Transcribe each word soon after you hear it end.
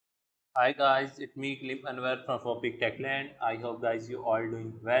Hi guys, it's me Clip Anwar from Topic Techland. I hope guys you all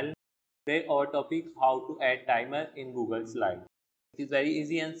doing well. Today our topic how to add timer in Google Slide. It is very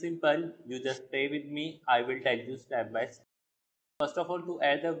easy and simple. You just stay with me. I will tell you step by step. First of all, to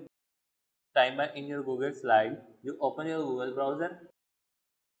add the timer in your Google Slide, you open your Google browser.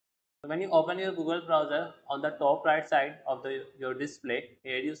 So when you open your Google browser, on the top right side of your display,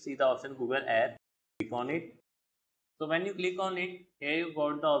 here you see the option Google App. Click on it. So when you click on it, here you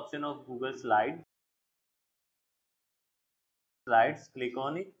got the option of Google Slides. Click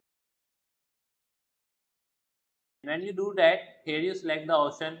on it. When you do that, here you select the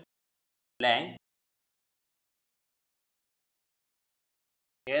option blank.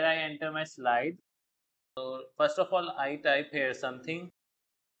 Here I enter my slide. So first of all, I type here something.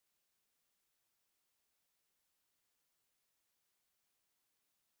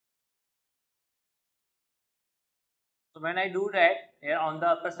 So when I do that, here on the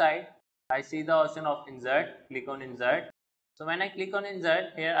upper side, I see the option of insert. Click on insert. So when I click on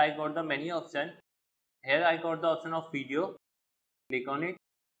insert, here I got the menu option. Here I got the option of video. Click on it.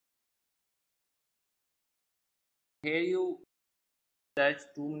 Here you search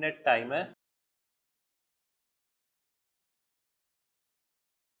 2-minute timer.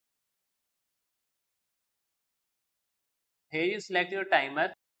 Here you select your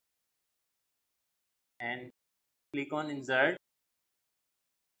timer and click on insert.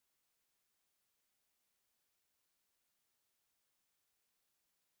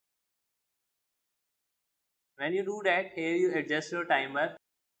 When you do that, here you adjust your timer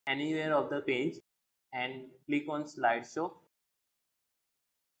anywhere of the page and click on slideshow.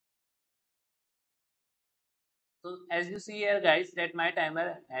 So as you see here guys that my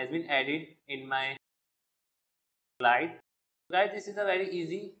timer has been added in my slide. Guys, this is a very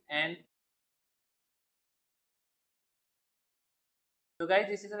easy and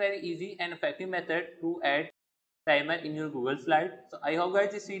effective method to add timer in your Google slide. So I hope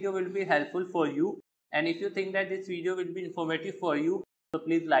guys this video will be helpful for you, and if you think that this video will be informative for you, so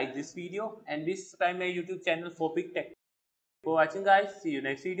please like this video and please subscribe my YouTube channel for Tech. For watching guys, see you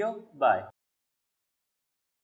next video. Bye.